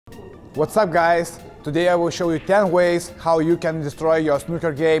What's up guys? Today I will show you 10 ways how you can destroy your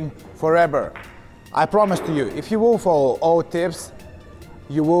snooker game forever. I promise to you, if you will follow all tips,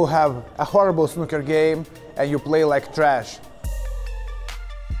 you will have a horrible snooker game and you play like trash.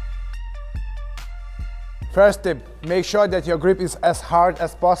 First tip, make sure that your grip is as hard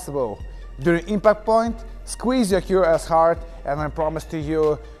as possible. During impact point, squeeze your cue as hard and I promise to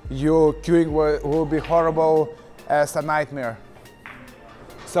you, your cueing will be horrible as a nightmare.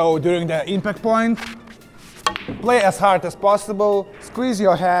 So during the impact point, play as hard as possible, squeeze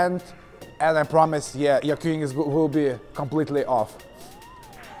your hand, and I promise, yeah, your cueing will be completely off.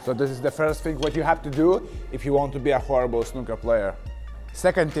 So this is the first thing what you have to do if you want to be a horrible snooker player.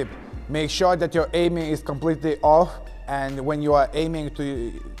 Second tip, make sure that your aiming is completely off, and when you are aiming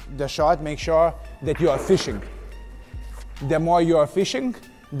to the shot, make sure that you are fishing. The more you are fishing,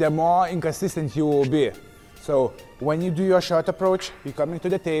 the more inconsistent you will be. So when you do your shot approach, you come into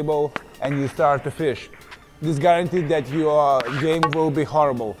the table and you start to fish. This guarantees that your game will be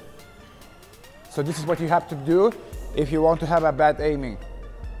horrible. So this is what you have to do if you want to have a bad aiming.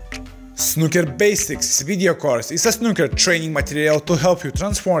 Snooker Basics video course is a snooker training material to help you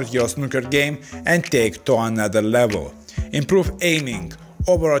transform your snooker game and take to another level. Improve aiming,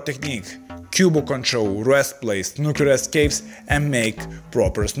 overall technique, cue ball control, rest play, snooker escapes and make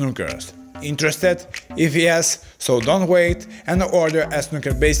proper snookers. Interested? If yes, so don't wait and order a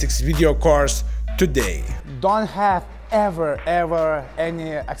Snooker Basics video course today. Don't have ever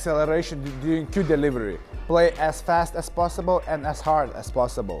any acceleration during cue delivery. Play as fast as possible and as hard as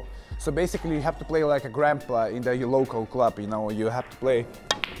possible. So basically you have to play like a grandpa in the local club, you know, you have to play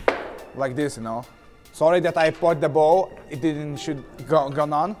like this, you know. Sorry that I put the ball, it didn't should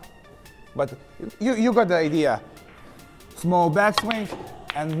gone on, but you got the idea. Small backswing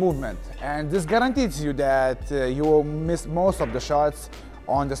and movement, and this guarantees you that you will miss most of the shots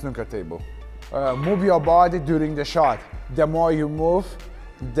on the snooker table. Move your body during the shot. The more you move,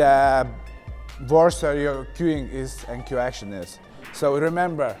 the worse your cueing is and cue action is. So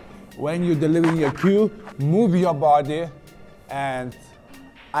remember, when you deliver your cue, move your body, and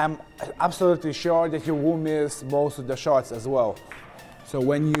I'm absolutely sure that you will miss most of the shots as well. So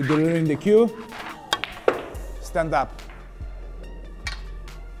when you're delivering the cue, stand up.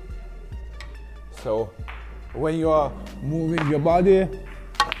 So when you are moving your body,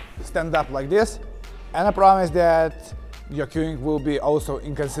 stand up like this, and I promise that your cueing will be also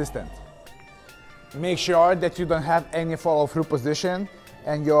inconsistent. Make sure that you don't have any follow-through position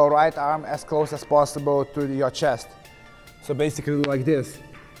and your right arm as close as possible to your chest. So basically like this.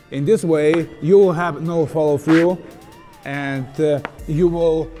 In this way, you will have no follow-through and you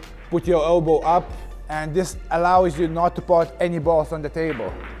will put your elbow up, and this allows you not to put any balls on the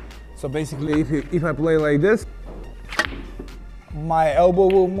table. So basically, if I play like this, my elbow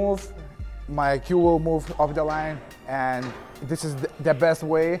will move, my cue will move off the line, and this is the best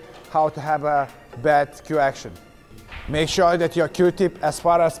way how to have a bad cue action. Make sure that your cue tip as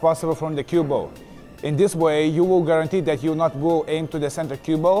far as possible from the cue ball. In this way, you will guarantee that you not will aim to the center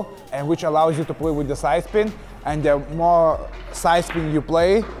cue ball, and which allows you to play with the side spin, and the more side spin you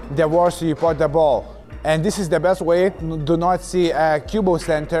play, the worse you put the ball. And this is the best way. Do not see a cue ball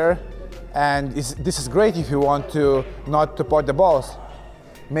center, and this is great if you want to not to put the balls.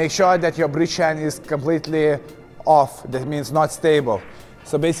 Make sure that your bridge hand is completely off. That means not stable.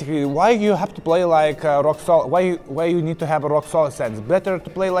 So basically, why you have to play like rock solid? Why you need to have a rock solid stance? Better to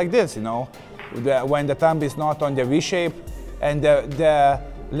play like this, you know, when the thumb is not on the V shape, and the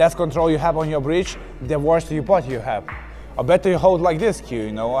less control you have on your bridge, the worse you put you have. Or better you hold like this cue,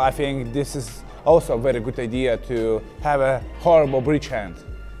 you know. I think this is also a very good idea to have a horrible bridge hand.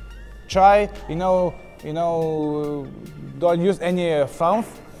 Try, you know, don't use any thumb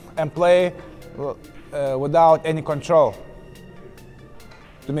and play without any control,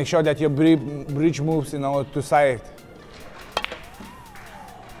 to make sure that your bridge moves, you know, to side.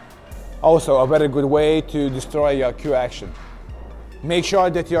 Also a very good way to destroy your cue action. Make sure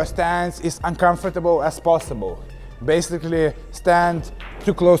that your stance is uncomfortable as possible. Basically, stand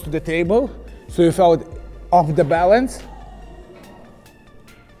too close to the table, so you felt off the balance,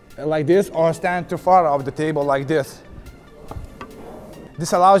 like this, or stand too far off the table like this.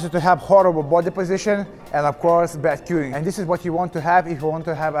 This allows you to have horrible body position and of course bad cueing. And this is what you want to have if you want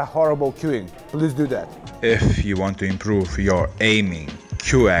to have a horrible cueing. Please do that. If you want to improve your aiming,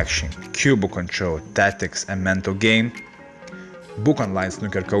 cue action, cue ball control, tactics and mental game, book online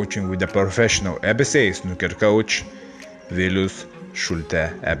snooker coaching with the professional EBSA snooker coach, Vilius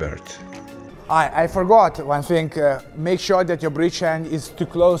Schulte-Ebert. I forgot one thing. Make sure that your bridge hand is too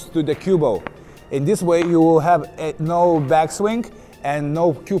close to the cue ball. In this way you will have no backswing and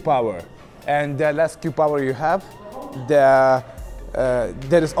no cue power. And the less cue power you have, there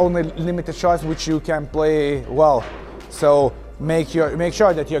is only limited shots which you can play well. So make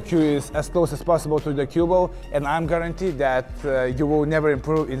sure that your cue is as close as possible to the cue ball, and I'm guaranteed that you will never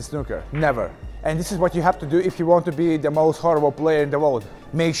improve in snooker, never. And this is what you have to do if you want to be the most horrible player in the world.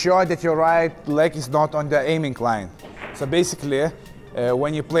 Make sure that your right leg is not on the aiming line. So basically,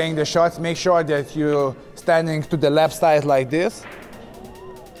 when you're playing the shots, make sure that you're standing to the left side like this.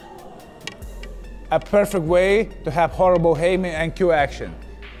 A perfect way to have horrible aiming and cue action.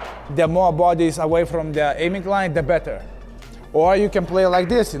 The more body is away from the aiming line, the better. Or you can play like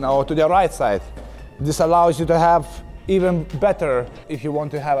this, you know, to the right side. This allows you to have even better if you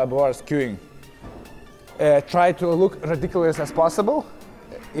want to have a worse cueing. Try to look ridiculous as possible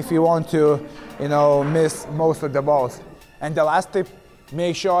if you want to, you know, miss most of the balls. And the last tip,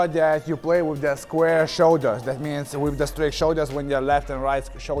 make sure that you play with the square shoulders. That means with the straight shoulders when your left and right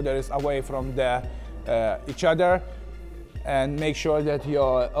shoulder is away from each other. And make sure that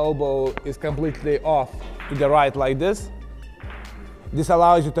your elbow is completely off to the right like this. This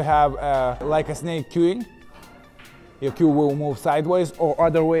allows you to have like a snake cueing. Your cue will move sideways or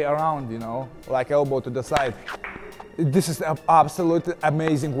other way around, you know, like elbow to the side. This is an absolutely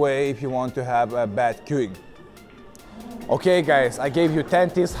amazing way if you want to have a bad cueing. Okay guys, I gave you 10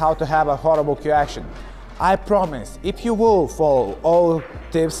 tips how to have a horrible cue action. I promise, if you will follow all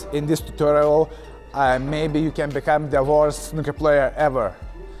tips in this tutorial, maybe you can become the worst snooker player ever.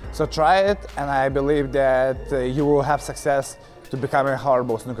 So try it, and I believe that you will have success to become a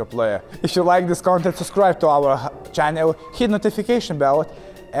horrible snooker player. If you like this content, subscribe to our channel, hit notification bell,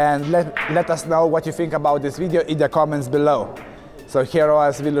 and let us know what you think about this video in the comments below. So here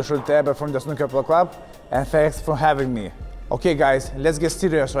was Vilius from the Snooker Pro Club, and thanks for having me. Okay guys, let's get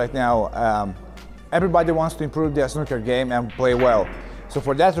serious right now. Everybody wants to improve their snooker game and play well. So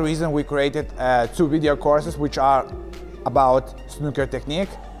for that reason we created 2 video courses which are about snooker technique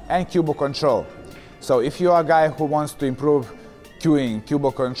and cue ball control. So if you are a guy who wants to improve cueing, cue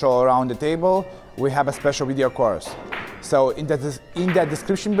ball control around the table, we have a special video course. So in the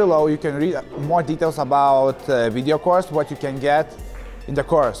description below you can read more details about video course, what you can get in the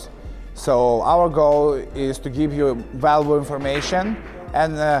course. So our goal is to give you valuable information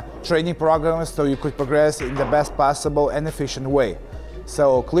and training programs so you could progress in the best possible and efficient way.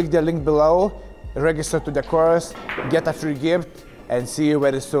 So click the link below, register to the course, get a free gift, and see you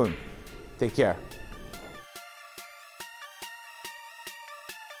very soon. Take care.